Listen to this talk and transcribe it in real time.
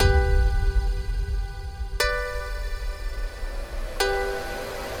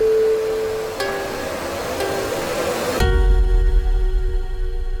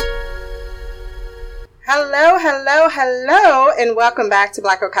Hello, and welcome back to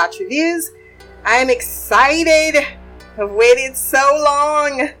Black Girl Couch Reviews. I am excited. I've waited so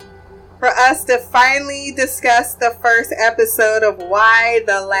long for us to finally discuss the first episode of Y: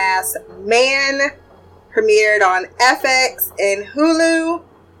 The Last Man, premiered on FX and Hulu.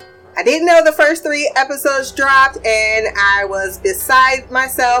 I didn't know the first 3 episodes dropped, and I was beside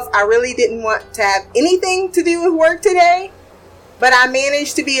myself. I really didn't want to have anything to do with work today. But I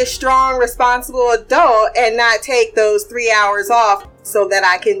managed to be a strong, responsible adult and not take those 3 hours off so that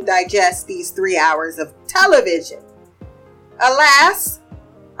I can digest these 3 hours of television. Alas,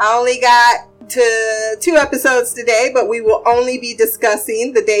 I only got to 2 episodes today, but we will only be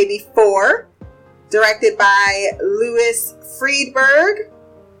discussing The Day Before, directed by Louis Friedberg,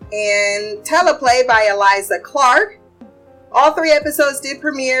 and teleplay by Eliza Clark. All 3 episodes did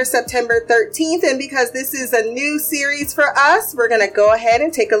premiere September 13th, and because this is a new series for us, we're going to go ahead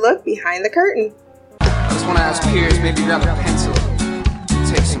and take a look behind the curtain. I just want to ask Piers, maybe grab a pencil,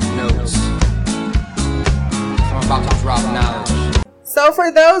 take some notes. I'm about to drop knowledge. So for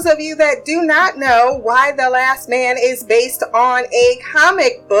those of you that do not know, Y: The Last Man is based on a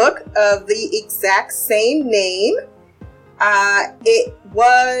comic book of the exact same name. It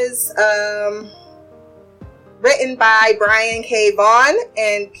was written by Brian K. Vaughan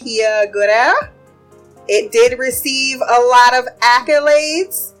and Pia Guerra. It did receive a lot of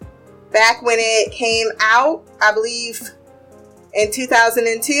accolades back when it came out, I believe in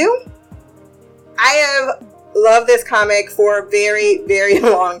 2002. I have loved this comic for a very, very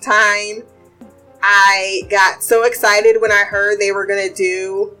long time. I got so excited when I heard they were going to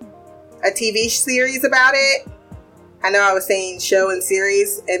do a TV series about it. I know I was saying show and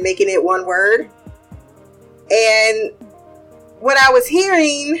series and making it one word. And what I was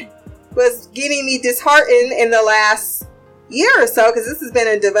hearing was getting me disheartened in the last year or so, because this has been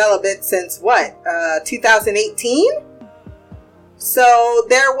in development since 2018? So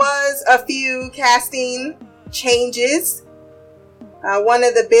there was a few casting changes. One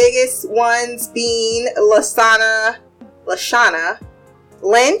of the biggest ones being Lashana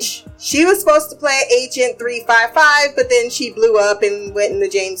Lynch. She was supposed to play Agent 355, but then she blew up and went into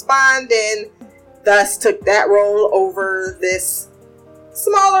James Bond and thus took that role over this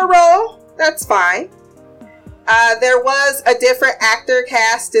smaller role. That's fine. There was a different actor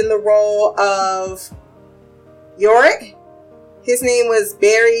cast in the role of Yorick. His name was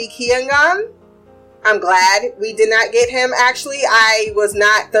Barry Keoghan. I'm glad we did not get him. Actually, I was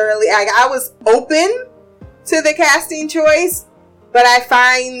not thoroughly... I was open to the casting choice, but I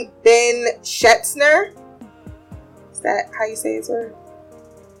find Ben Schetzner... Is that how you say his word?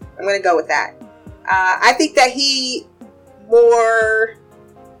 I'm going to go with that. I think that he more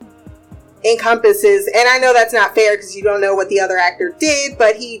encompasses, and I know that's not fair because you don't know what the other actor did,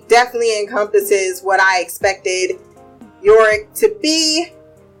 but he definitely encompasses what I expected Yorick to be.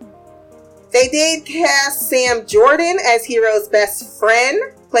 They did cast Sam Jordan as Hero's best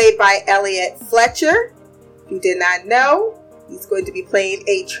friend, played by Elliot Fletcher. If you did not know, he's going to be playing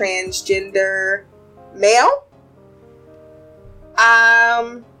a transgender male.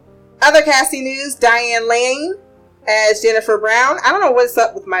 Other casting news, Diane Lane as Jennifer Brown. I don't know what's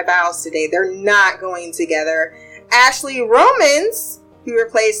up with my vowels today. They're not going together. Ashley Romans, who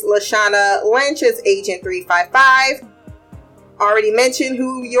replaced Lashana Lynch as Agent 355. Already mentioned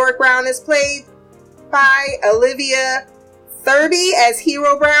who Yorick Brown is played by. Olivia Thirty as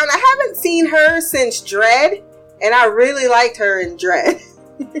Hero Brown. I haven't seen her since Dredd, and I really liked her in Dredd.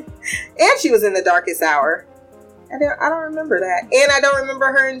 And she was in The Darkest Hour. I don't remember that. And I don't remember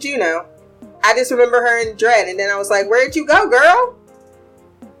her in Juno. I just remember her in Dredd. And then I was like, where'd you go, girl?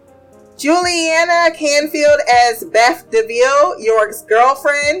 Juliana Canfield as Beth DeVille, Yorick's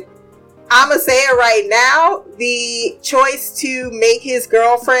girlfriend. I'm going to say it right now. The choice to make his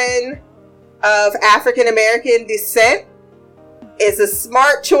girlfriend of African American descent is a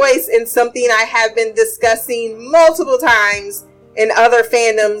smart choice and something I have been discussing multiple times in other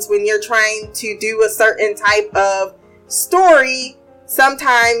fandoms. When you're trying to do a certain type of story,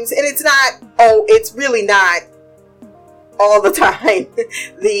 sometimes, and it's really not all the time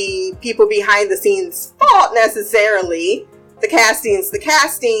the people behind the scenes fault necessarily. The casting's the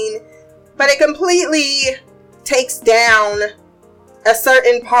casting, but it completely takes down a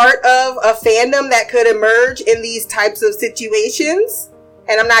certain part of a fandom that could emerge in these types of situations.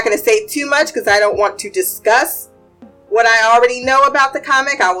 And I'm not going to say too much because I don't want to discuss what I already know about the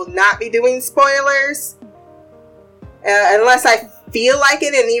comic. I will not be doing spoilers unless I feel like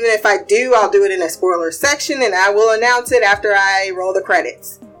it, and even if I do, I'll do it in a spoiler section, and I will announce it after I roll the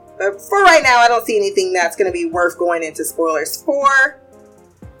credits. But for right now, I don't see anything that's going to be worth going into spoilers for.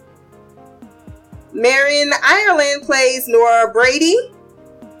 Marion Ireland plays Nora Brady,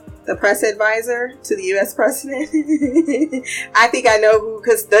 the press advisor to the U.S. president. I think I know who,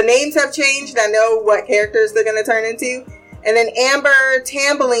 because the names have changed. I know what characters they're going to turn into. And then Amber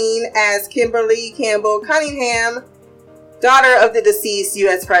Tamboline as Kimberly Campbell Cunningham, daughter of the deceased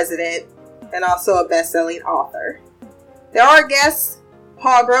U.S. president, and also a best-selling author. There are guests.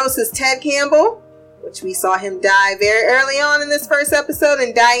 Paul Gross as Ted Campbell, which we saw him die very early on in this first episode,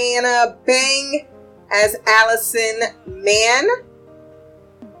 and Diana Bang as Allison Mann.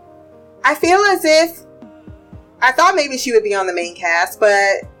 I feel as if I thought maybe she would be on the main cast,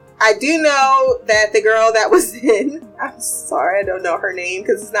 but I do know that the girl that was in, I'm sorry, I don't know her name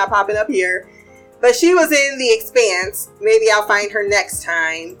because it's not popping up here, but she was in The Expanse. Maybe I'll find her next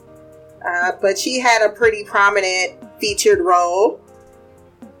time. But she had a pretty prominent featured role.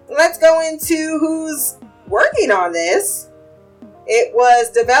 Let's go into who's working on this. It was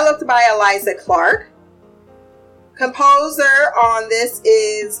developed by Eliza Clark. Composer on this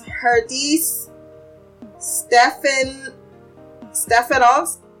is Herdis Stefanos.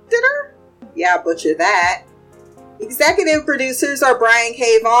 Yeah, I butchered that. Executive producers are Brian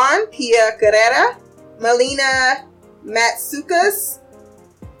K. Vaughan, Pia Carrera, Melina Matsoukas,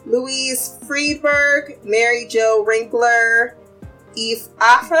 Louise Friedberg, Mary Jo Winkler, Eve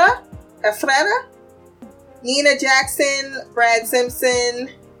Afreda, Nina Jackson, Brad Simpson,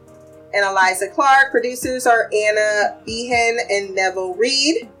 and Eliza Clark. Producers are Anna Behan and Neville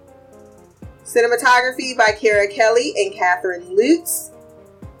Reed. Cinematography by Kara Kelly and Catherine Lutz.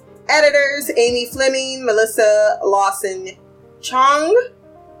 Editors, Amy Fleming, Melissa Lawson-Chong.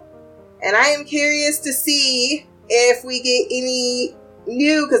 And I am curious to see if we get any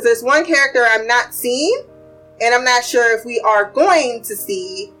new, because there's one character I'm not seeing, and I'm not sure if we are going to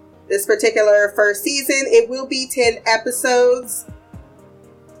see this particular first season. It will be 10 episodes.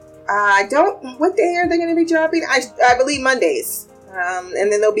 What day are they going to be dropping? I believe Mondays.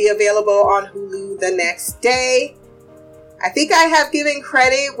 And then they'll be available on Hulu the next day. I think I have given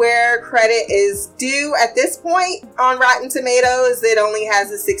credit where credit is due at this point on Rotten Tomatoes. It only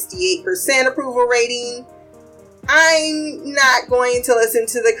has a 68% approval rating. I'm not going to listen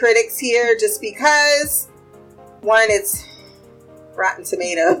to the critics here just because, one, it's Rotten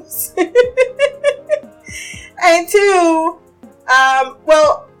Tomatoes. And two,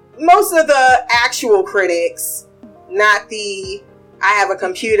 most of the actual critics, not the I have a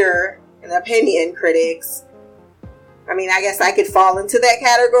computer and opinion critics. I mean, I guess I could fall into that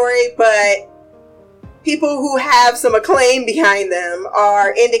category, but people who have some acclaim behind them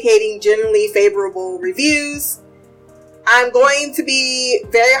are indicating generally favorable reviews. I'm going to be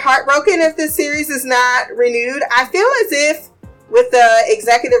very heartbroken if this series is not renewed. I feel as if with the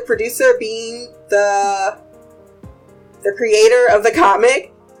executive producer being the creator of the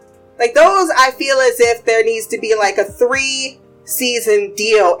comic, like those, I feel as if there needs to be like a 3-season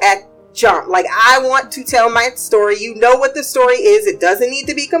deal at jump. Like, I want to tell my story. You know what the story is. It doesn't need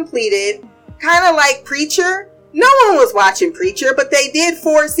to be completed. Kind of like Preacher. No one was watching Preacher, but they did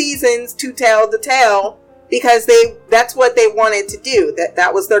 4 seasons to tell the tale because that's what they wanted to do.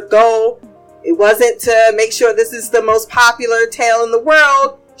 That was their goal. It wasn't to make sure this is the most popular tale in the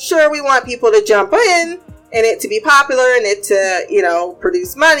world. Sure, we want people to jump in and it to be popular and it to,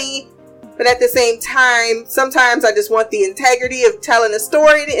 produce money. But at the same time, sometimes I just want the integrity of telling a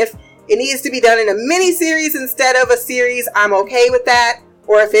story. If it needs to be done in a mini-series instead of a series, I'm okay with that.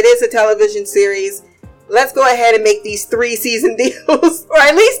 Or if it is a television series, let's go ahead and make these 3-season deals, or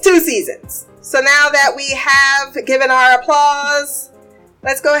at least 2 seasons. So now that we have given our applause,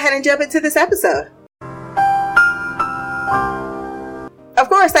 let's go ahead and jump into this episode. Of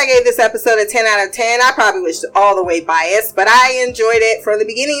course, I gave this episode a 10 out of 10. I probably was all the way biased, but I enjoyed it from the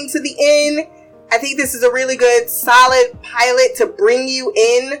beginning to the end. I think this is a really good, solid pilot to bring you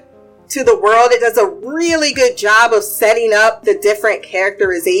in to the world. It does a really good job of setting up the different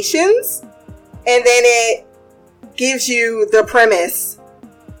characterizations, and then it gives you the premise.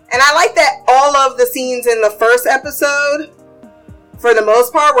 And I like that all of the scenes in the first episode, for the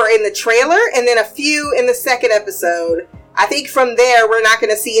most part, were in the trailer, and then a few in the second episode. I think from there, we're not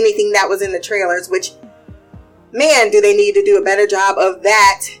going to see anything that was in the trailers, which, man, do they need to do a better job of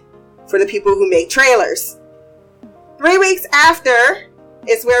that for the people who make trailers. 3 weeks after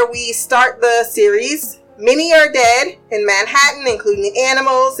is where we start the series. Many are dead in Manhattan, including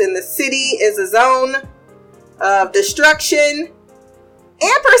animals, and the city is a zone of destruction.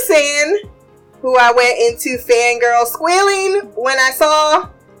 Ampersand, who I went into fangirl squealing when I saw,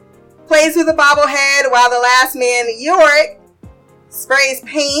 plays with a bobblehead while the last man, Yorick, sprays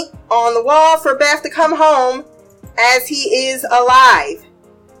paint on the wall for Beth to come home as he is alive.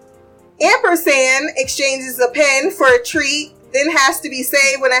 Ampersand exchanges a pen for a treat, then has to be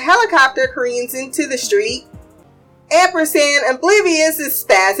saved when a helicopter careens into the street. Ampersand, oblivious, is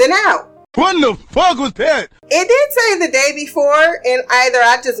spazzing out. What the fuck was that? It did say the day before, and either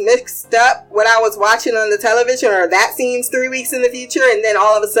I just mixed up what I was watching on the television or that scene's 3 weeks in the future, and then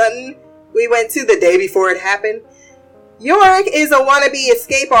all of a sudden we went to the day before it happened. Yorick is a wannabe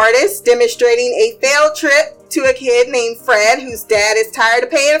escape artist demonstrating a failed trip to a kid named Fred, whose dad is tired of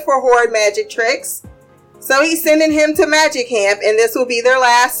paying for horrid magic tricks. So he's sending him to magic camp, and this will be their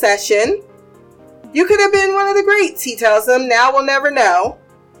last session. You could have been one of the greats, he tells them. Now we'll never know.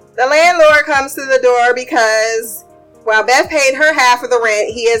 The landlord comes to the door because while Beth paid her half of the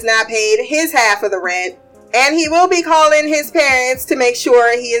rent, he has not paid his half of the rent. And he will be calling his parents to make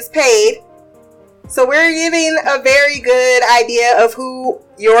sure he is paid. So we're giving a very good idea of who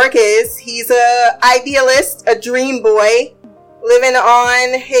Yorick is. He's a idealist, a dream boy, living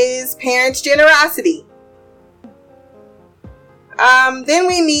on his parents' generosity. Then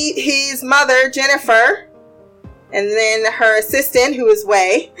we meet his mother, Jennifer, and then her assistant, who is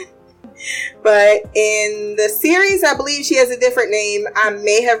Way. But in the series, I believe she has a different name. I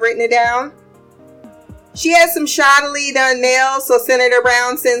may have written it down. She has some shoddily done nails, so Senator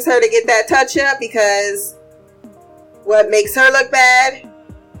Brown sends her to get that touch-up because what makes her look bad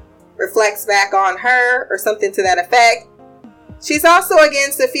reflects back on her, or something to that effect. She's also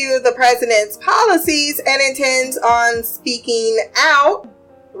against a few of the president's policies and intends on speaking out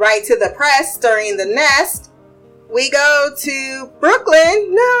right to the press during the nest. We go to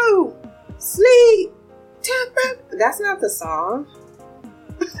Brooklyn. No, sleep to Brooklyn. That's not the song.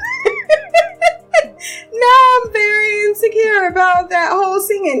 Now I'm very insecure about that whole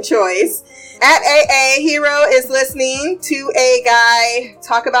singing choice. At AA, Hero is listening to a guy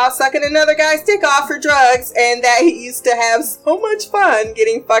talk about sucking another guy's dick off for drugs and that he used to have so much fun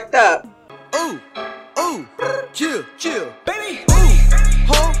getting fucked up. Ooh, ooh, chill, baby. Ooh,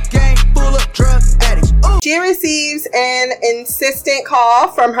 whole gang full of drug addicts. Ooh. She receives an insistent call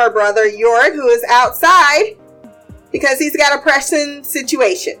from her brother Yorick, who is outside because he's got a pressing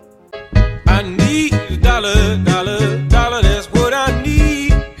situation. I need a dollar, that's what I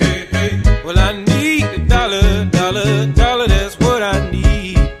need. Hey, hey. Well, I need a dollar, that's what I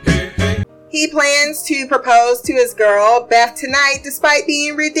need. Hey, hey. He plans to propose to his girl, Beth, tonight, despite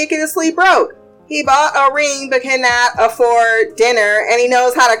being ridiculously broke. He bought a ring but cannot afford dinner, and he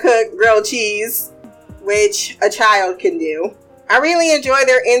knows how to cook grilled cheese, which a child can do. I really enjoy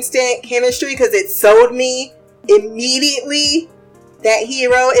their instant chemistry because it sold me immediately that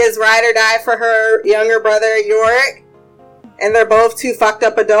Hero is ride or die for her younger brother, Yorick. And they're both two fucked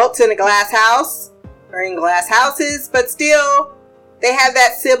up adults in a glass house, or in glass houses, but still, they have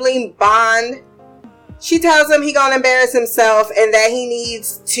that sibling bond. She tells him he gonna embarrass himself and that he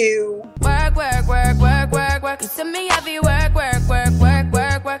needs to work. You see me heavy work.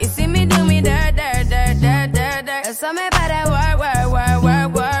 You see me do me dirt. Tell me about that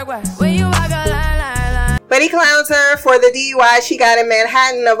work. When you walk a line. But he clowns her for the DUI she got in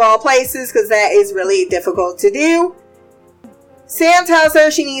Manhattan of all places, because that is really difficult to do. Sam tells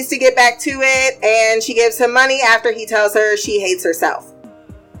her she needs to get back to it, and she gives him money after he tells her she hates herself.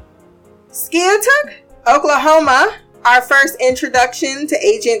 Skiatook, Oklahoma, our first introduction to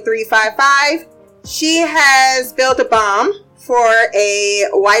Agent 355. She has built a bomb for a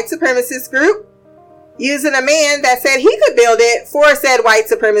white supremacist group, using a man that said he could build it for said white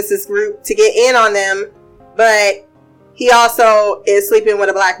supremacist group to get in on them. But he also is sleeping with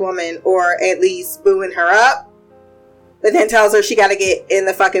a black woman, or at least booing her up. But then tells her she got to get in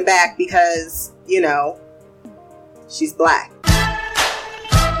the fucking back because, you know, she's black.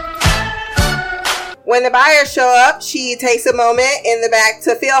 When the buyers show up, she takes a moment in the back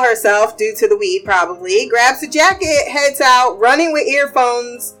to feel herself due to the weed probably. Grabs a jacket, heads out, running with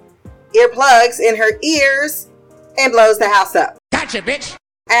earplugs in her ears, and blows the house up. Gotcha, bitch.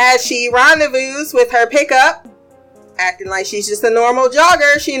 As she rendezvous with her pickup, acting like she's just a normal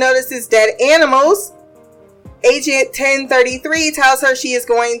jogger, she notices dead animals. Agent 1033 tells her she is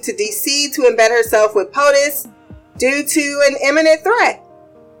going to DC to embed herself with POTUS due to an imminent threat.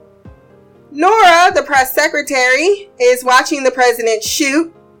 Nora, the press secretary, is watching the president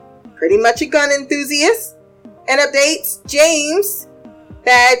shoot, pretty much a gun enthusiast, and updates James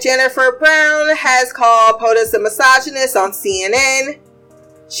that Jennifer Brown has called POTUS a misogynist on CNN.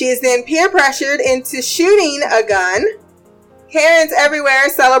 She is then peer pressured into shooting a gun. Karens everywhere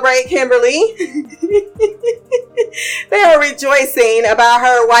celebrate Kimberly. They are rejoicing about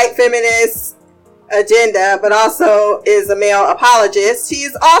her white feminist agenda, but also is a male apologist. She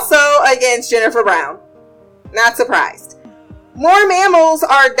is also against Jennifer Brown. Not surprised. More mammals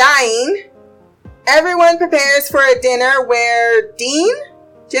are dying. Everyone prepares for a dinner where Dean,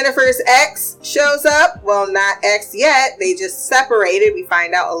 Jennifer's ex, shows up. Well, not ex yet. They just separated. We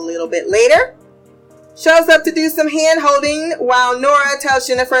find out a little bit later. Shows up to do some hand-holding while Nora tells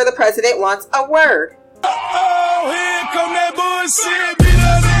Jennifer the president wants a word. Oh, here come that bullshit. Beat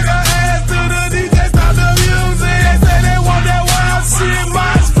a nigga ass to the DJ, stop the music. They say they want that wild shit.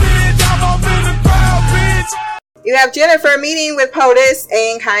 My spit, I'm up in the crowd, bitch. You have Jennifer meeting with POTUS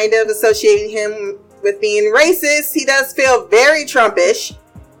and kind of associating him with being racist. He does feel very Trumpish,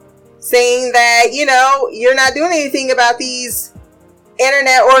 saying that, you know, you're not doing anything about these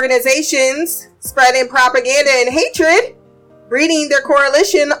internet organizations spreading propaganda and hatred, breeding their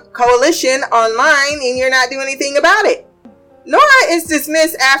coalition online, and you're not doing anything about it. Nora is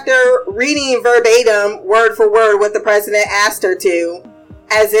dismissed after reading verbatim, word for word, what the president asked her to,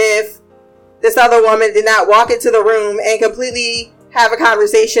 as if this other woman did not walk into the room and completely have a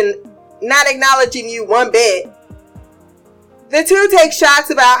conversation, not acknowledging you one bit. The two take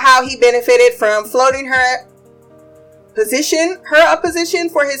shots about how he benefited from floating her a position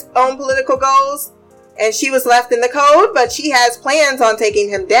for his own political goals, and she was left in the cold, but she has plans on taking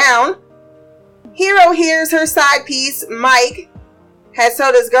him down. Hero hears her side piece, Mike, has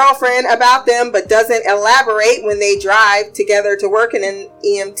told his girlfriend about them, but doesn't elaborate when they drive together to work in an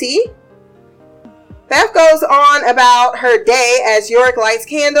EMT. Beth goes on about her day as Yorick lights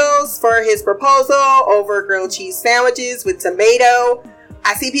candles for his proposal over grilled cheese sandwiches with tomato.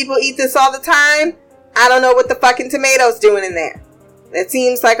 I see people eat this all the time. I don't know what the fucking tomato's doing in there. That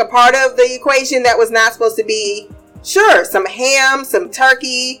seems like a part of the equation that was not supposed to be. Sure, some ham, some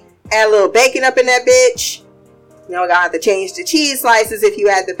turkey, add a little bacon up in that bitch. You know, gotta have to change the cheese slices if you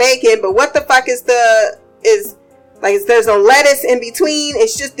add the bacon, but what the fuck is there's no lettuce in between.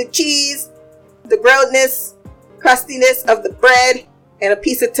 It's just the cheese, the grilledness, crustiness of the bread, and a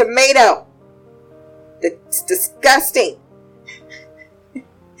piece of tomato. It's disgusting.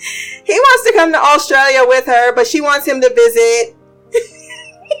 He wants to come to Australia with her, but she wants him to visit.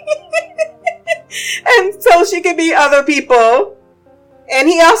 And so she can meet other people. And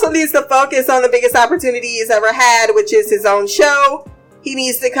he also needs to focus on the biggest opportunity he's ever had, which is his own show. He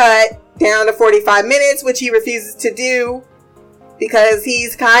needs to cut down to 45 minutes, which he refuses to do because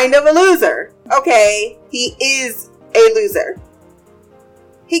he's kind of a loser. Okay, he is a loser.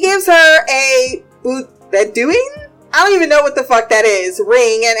 He gives her a Bedouin? I don't even know what the fuck that is,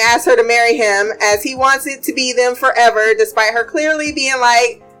 ring, and asks her to marry him as he wants it to be them forever, despite her clearly being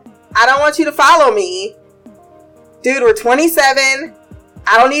like, I don't want you to follow me. Dude, we're 27.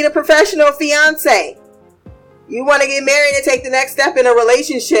 I don't need a professional fiance. You want to get married and take the next step in a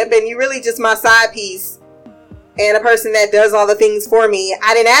relationship, and you really just my side piece and a person that does all the things for me.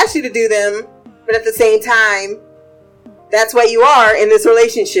 I didn't ask you to do them, but at the same time, that's what you are in this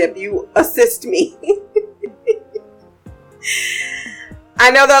relationship. You assist me. I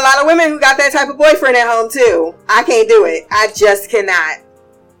know there are a lot of women who got that type of boyfriend at home too. I can't do it. I just cannot.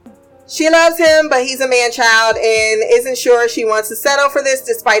 She loves him, but he's a man-child and isn't sure she wants to settle for this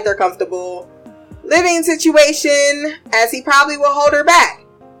despite their comfortable living situation, as he probably will hold her back,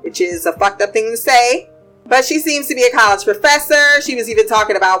 which is a fucked up thing to say. But she seems to be a college professor. She was even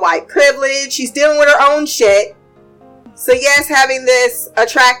talking about white privilege. She's dealing with her own shit. So yes, having this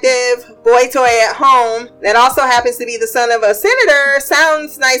attractive boy toy at home that also happens to be the son of a senator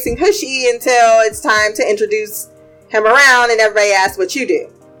sounds nice and cushy until it's time to introduce him around and everybody asks what you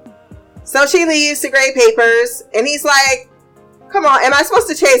do. So she leaves to grade papers and he's like, come on, am I supposed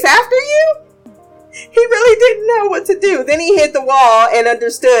to chase after you? He really didn't know what to do. Then he hit the wall and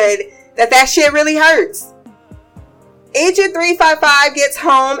understood that shit really hurts. Agent 355 gets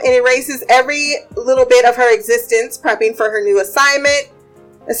home and erases every little bit of her existence, prepping for her new assignment,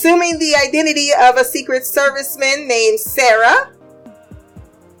 assuming the identity of a Secret Serviceman named Sarah.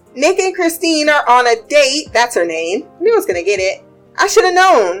 Nick and Christine are on a date. That's her name. I knew I was going to get it. I should have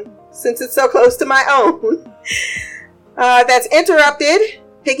known, since it's so close to my own. That's interrupted,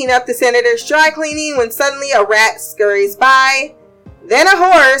 picking up the senator's dry cleaning when suddenly a rat scurries by, then a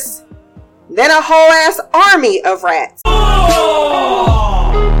horse, then a whole ass army of rats.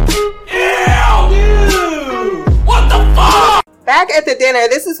 Oh! Ew! What the fuck? Back at the dinner,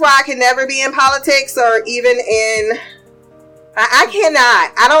 this is why I can never be in politics or even in... I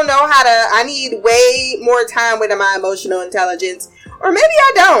cannot. I don't know how to... I need way more time with my emotional intelligence. Or maybe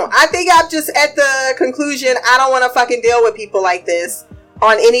I don't. I think I'm just at the conclusion I don't want to fucking deal with people like this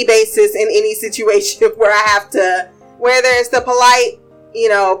on any basis in any situation where I have to... Where there's the polite,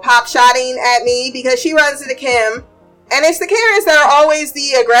 pop-shotting at me because she runs into Kim. And it's the Karens that are always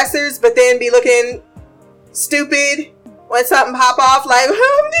the aggressors but then be looking stupid when something pop off, like,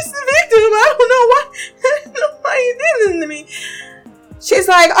 oh, I'm just a victim. I don't know why you did this to me. She's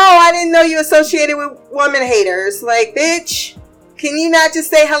like, oh, I didn't know you associated with woman haters. Like, bitch, can you not just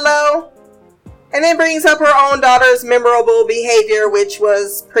say hello? And then brings up her own daughter's memorable behavior, which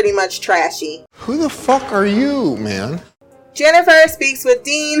was pretty much trashy. Who the fuck are you, man? Jennifer speaks with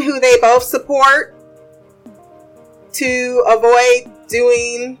Dean, who they both support, to avoid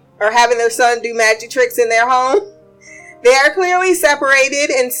doing or having their son do magic tricks in their home. They are clearly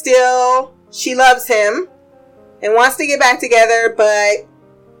separated, and still she loves him and wants to get back together, but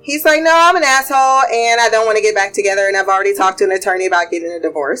he's like, no, I'm an asshole and I don't want to get back together, and I've already talked to an attorney about getting a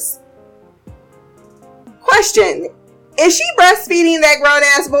divorce. Question: is she breastfeeding that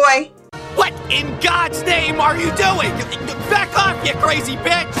grown-ass boy? What in God's name are you doing? Back off, you crazy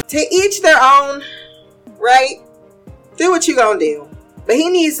bitch! To each their own, right? Do what you gonna do. But he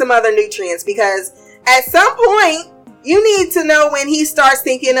needs some other nutrients, because at some point, you need to know when he starts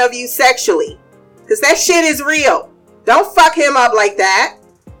thinking of you sexually. Because that shit is real. Don't fuck him up like that.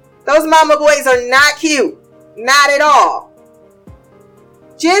 Those mama boys are not cute. Not at all.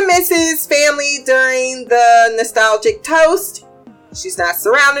 Jen misses family during the nostalgic toast. She's not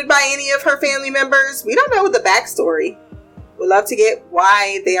surrounded by any of her family members. We don't know the backstory. We'd love to get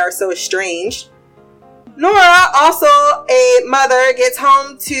why they are so estranged. Nora, also a mother, gets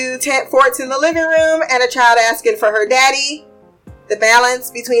home to tent forts in the living room and a child asking for her daddy. The balance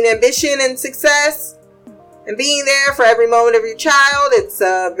between ambition and success and being there for every moment of your child, it's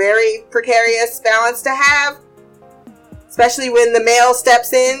a very precarious balance to have. Especially when the male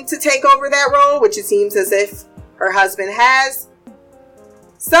steps in to take over that role, which it seems as if her husband has.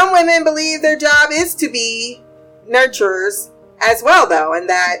 Some women believe their job is to be nurturers as well, though, and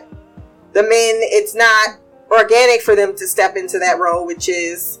that the men, it's not organic for them to step into that role, which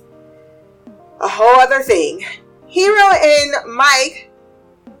is a whole other thing. Hero and Mike,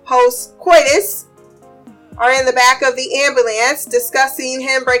 host coitus, are in the back of the ambulance discussing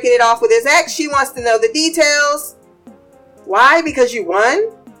him breaking it off with his ex. She wants to know the details. Why? Because you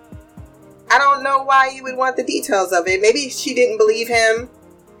won? I don't know why you would want the details of it. Maybe she didn't believe him.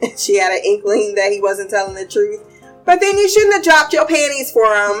 She had an inkling that he wasn't telling the truth. But then you shouldn't have dropped your panties for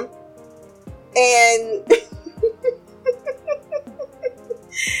him. And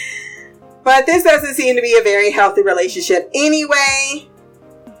but this doesn't seem to be a very healthy relationship anyway.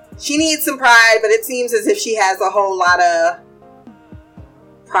 She needs some pride, but it seems as if she has a whole lot of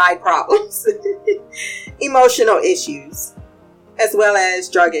pride problems. Emotional issues, as well as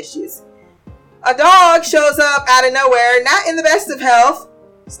drug issues. A dog shows up out of nowhere, not in the best of health,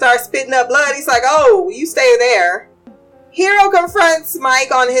 starts spitting up blood. He's like, oh, you stay there. Hero confronts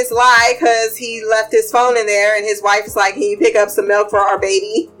Mike on his lie because he left his phone in there, and his wife is like, can you pick up some milk for our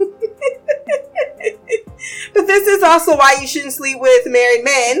baby? But this is also why you shouldn't sleep with married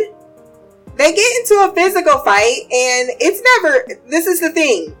men. They get into a physical fight, and it's never, this is the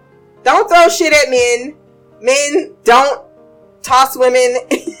thing. Don't throw shit at men. Men don't toss women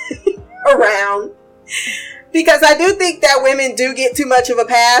around. Because I do think that women do get too much of a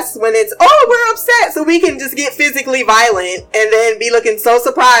pass when it's, oh, we're upset, so we can just get physically violent and then be looking so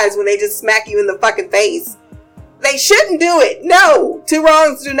surprised when they just smack you in the fucking face. They shouldn't do it. No, two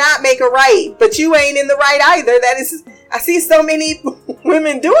wrongs do not make a right, but you ain't in the right either. That is, I see so many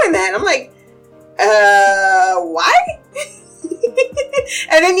women doing that. I'm like, why?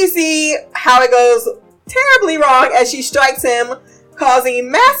 And then you see how it goes terribly wrong as she strikes him, causing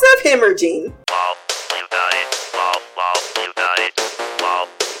massive hemorrhaging.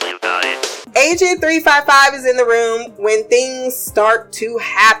 Agent 355 is in the room when things start to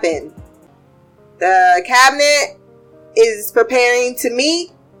happen. The cabinet is preparing to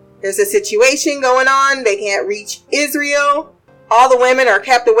meet. There's a situation going on. They can't reach Israel. All the women are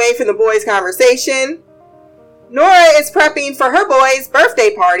kept away from the boys' conversation. Nora is prepping for her boy's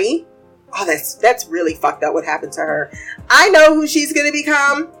birthday party. Oh, that's really fucked up what happened to her. I know who she's going to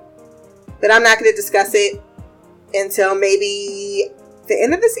become, but I'm not going to discuss it until maybe the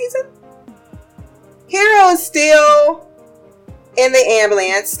end of the season. Hero is still in the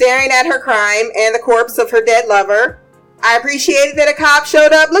ambulance, staring at her crime and the corpse of her dead lover. I appreciated that a cop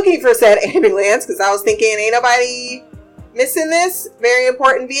showed up looking for said ambulance, because I was thinking, ain't nobody missing this very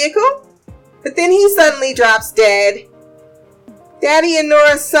important vehicle? But then he suddenly drops dead. Daddy and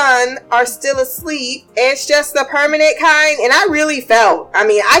Nora's son are still asleep. It's just the permanent kind, and I really felt,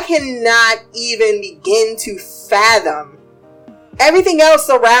 I cannot even begin to fathom. Everything else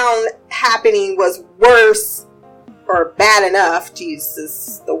around happening was worse or bad enough.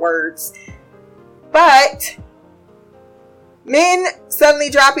 Jesus, the words. But men suddenly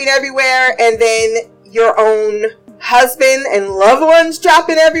dropping everywhere, and then your own husband and loved ones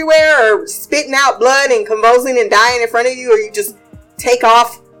dropping everywhere, or spitting out blood and convulsing and dying in front of you, or you just take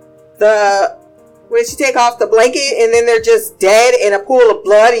off the blanket and then they're just dead in a pool of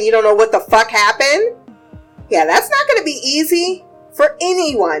blood and you don't know what the fuck happened. Yeah, that's not going to be easy for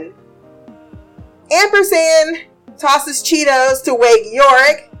anyone. Ampersand tosses Cheetos to wake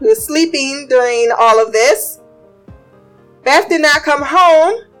Yorick, who is sleeping during all of this. Beth did not come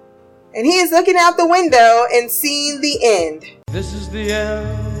home, and he is looking out the window and seeing the end. This is the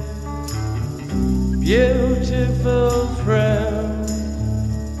end, beautiful friend.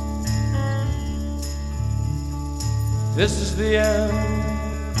 This is the end,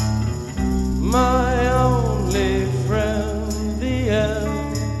 my only friend, the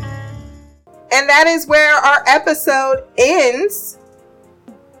end. And that is where our episode ends.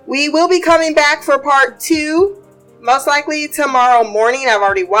 We will be coming back for part 2, most likely tomorrow morning. I've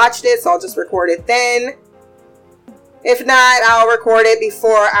already watched it, so I'll just record it then. If not, I'll record it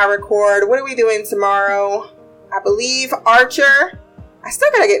before I record. What are we doing tomorrow? I believe Archer. I still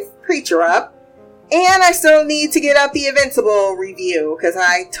gotta get Preacher up. And I still need to get up the Invincible review, because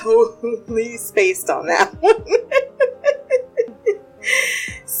I totally spaced on that one.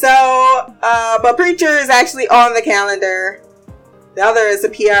 So, but Preacher is actually on the calendar. The other is a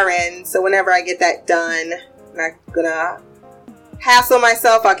PRN, so whenever I get that done, I'm not gonna hassle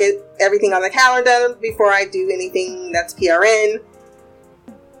myself. I'll get everything on the calendar before I do anything that's PRN.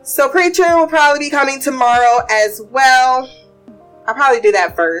 So Preacher will probably be coming tomorrow as well. I'll probably do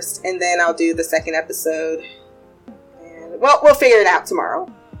that first, and then I'll do the second episode. And we'll figure it out tomorrow.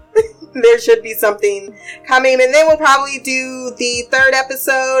 There should be something coming, and then we'll probably do the third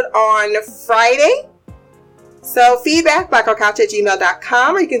episode on Friday. So feedback,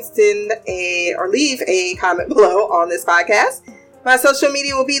 blackoutcouch@gmail.com, or you can send or leave a comment below on this podcast. My social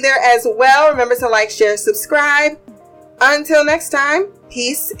media will be there as well. Remember to like, share, subscribe. Until next time,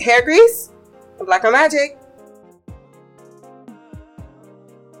 peace, hair grease, and Black Girl Magic.